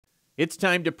It's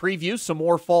time to preview some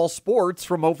more fall sports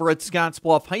from over at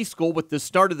Scottsbluff High School with the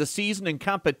start of the season and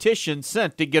competition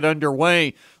set to get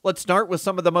underway. Let's start with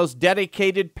some of the most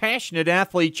dedicated, passionate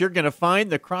athletes you're going to find,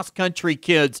 the cross-country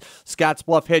kids.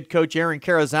 Scottsbluff head coach Aaron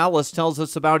Carrizales tells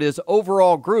us about his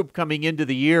overall group coming into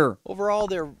the year. Overall,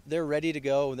 they're ready to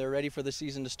go. They're ready for the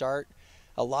season to start.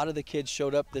 A lot of the kids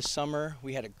showed up this summer.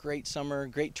 We had a great summer,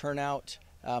 great turnout.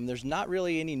 There's not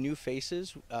really any new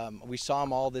faces. We saw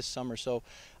them all this summer, so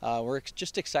we're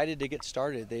just excited to get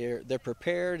started. They're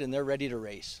prepared and they're ready to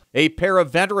race. A pair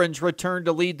of veterans return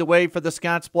to lead the way for the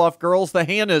Scottsbluff girls, the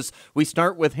Hannahs. We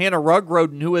start with Hannah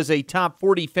Rugroden, who is a top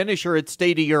 40 finisher at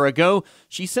state a year ago.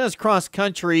 She says cross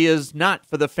country is not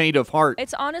for the faint of heart.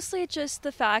 It's honestly just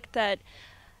the fact that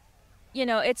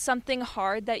it's something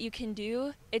hard that you can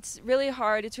do. It's really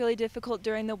hard. It's really difficult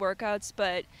during the workouts,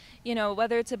 but,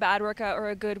 whether it's a bad workout or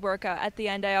a good workout, at the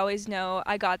end I always know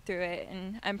I got through it,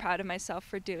 and I'm proud of myself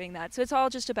for doing that. So it's all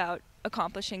just about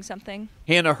accomplishing something.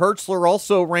 Hannah Hertzler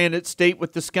also ran at state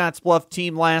with the Scottsbluff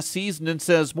team last season and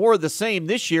says more of the same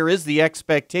this year is the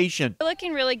expectation. We're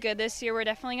looking really good this year. We're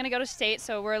definitely going to go to state,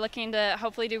 so we're looking to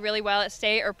hopefully do really well at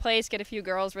state or place, get a few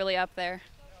girls really up there.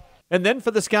 And then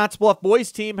for the Scottsbluff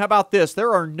boys team, how about this?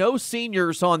 There are no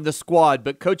seniors on the squad,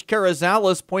 but Coach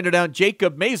Carrizales pointed out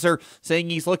Jacob Mazer, saying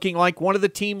he's looking like one of the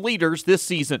team leaders this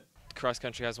season. Cross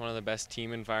country has one of the best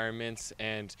team environments,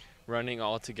 and running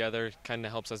all together kind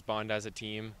of helps us bond as a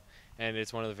team. And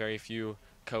it's one of the very few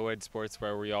co-ed sports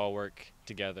where we all work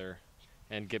together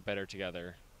and get better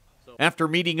together. After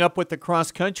meeting up with the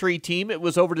cross-country team, it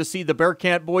was over to see the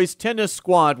Bearcat boys tennis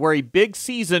squad, where a big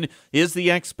season is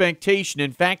the expectation.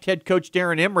 In fact, head coach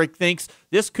Darren Emmerich thinks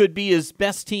this could be his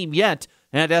best team yet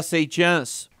at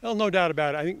SHS. Well, no doubt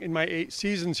about it. I think in my 8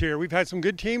 seasons here, we've had some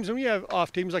good teams, and we have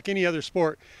off teams like any other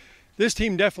sport. This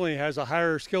team definitely has a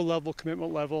higher skill level,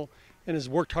 commitment level, and has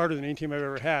worked harder than any team I've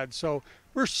ever had. So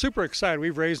we're super excited.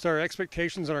 We've raised our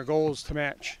expectations and our goals to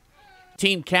match.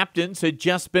 Team captains had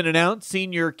just been announced.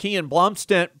 Senior Kian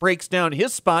Blomstedt breaks down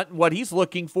his spot and what he's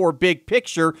looking for big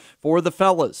picture for the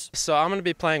fellas. So I'm going to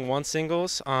be playing 1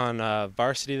 singles on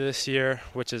varsity this year,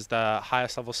 which is the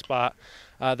highest level spot.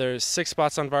 There's 6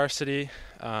 spots on varsity,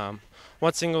 1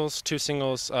 singles, 2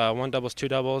 singles, 1 doubles, 2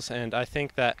 doubles, and I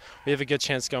think that we have a good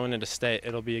chance going into state.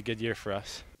 It'll be a good year for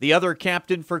us. The other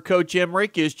captain for Coach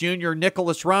Emmerich is junior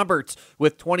Nicholas Roberts.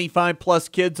 With 25-plus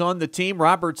kids on the team,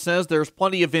 Roberts says there's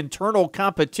plenty of internal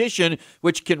competition,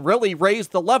 which can really raise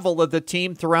the level of the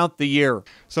team throughout the year.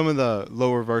 Some of the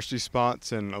lower varsity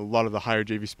spots and a lot of the higher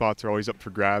JV spots are always up for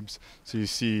grabs. So you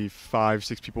see 5,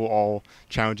 6 people all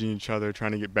challenging each other,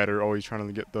 trying to get better, always trying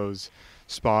to get those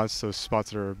spots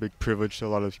that are a big privilege to a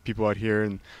lot of people out here.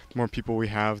 And the more people we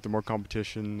have, the more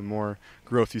competition, the more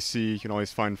growth you see. You can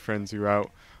always find friends who are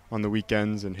out on the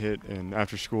weekends and hit, and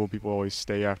after school people always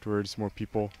stay afterwards. More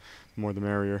people, the more the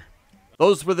merrier.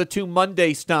 Those were the 2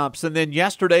 Monday stops, and then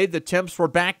yesterday the temps were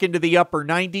back into the upper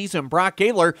 90s, and Brock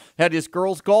Ayler had his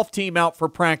girls golf team out for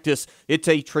practice. It's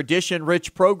a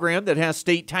tradition-rich program that has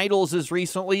state titles as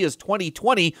recently as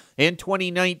 2020 and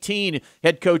 2019.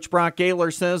 Head coach Brock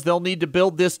Ayler says they'll need to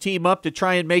build this team up to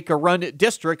try and make a run at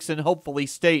districts and hopefully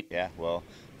state. Yeah, well,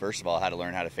 first of all, how to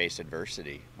learn how to face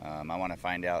adversity. I want to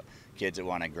find out kids that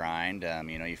want to grind.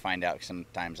 You find out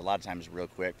a lot of times real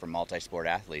quick from multi-sport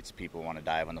athletes, people want to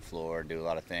dive on the floor, do a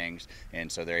lot of things,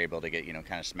 and so they're able to get,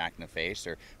 kind of smacked in the face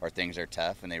or things are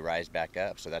tough and they rise back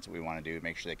up. So that's what we want to do,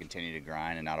 make sure they continue to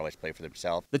grind and not always play for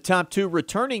themselves. The top 2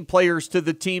 returning players to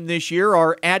the team this year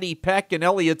are Addie Peck and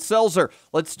Elliott Selzer.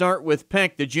 Let's start with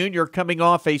Peck, the junior coming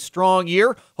off a strong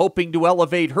year, hoping to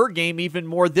elevate her game even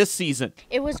more this season.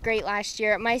 It was great last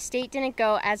year. My state didn't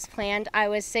go as planned. I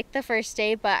was sick the first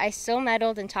day, but I still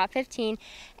medaled in top 15.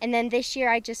 And then this year,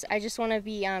 I just want to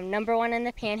be number 1 in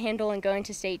the Panhandle and go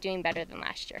into state doing better than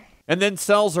last year. And then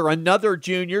Selzer, another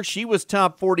junior. She was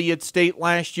top 40 at state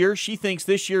last year. She thinks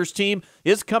this year's team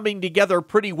is coming together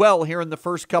pretty well here in the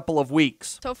first couple of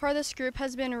weeks. So far, this group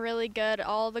has been really good.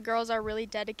 All the girls are really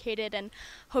dedicated and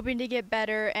hoping to get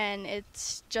better, and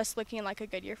it's just looking like a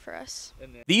good year for us.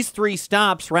 These 3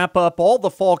 stops wrap up all the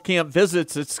fall camp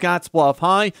visits at Scottsbluff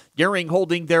High. Gearing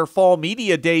holding their fall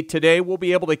media day today. We'll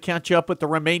be able to catch up with the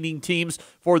remaining teams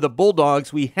for the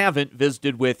Bulldogs we haven't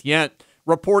visited with yet.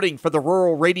 Reporting for the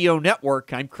Rural Radio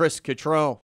Network, I'm Chris Cottrell.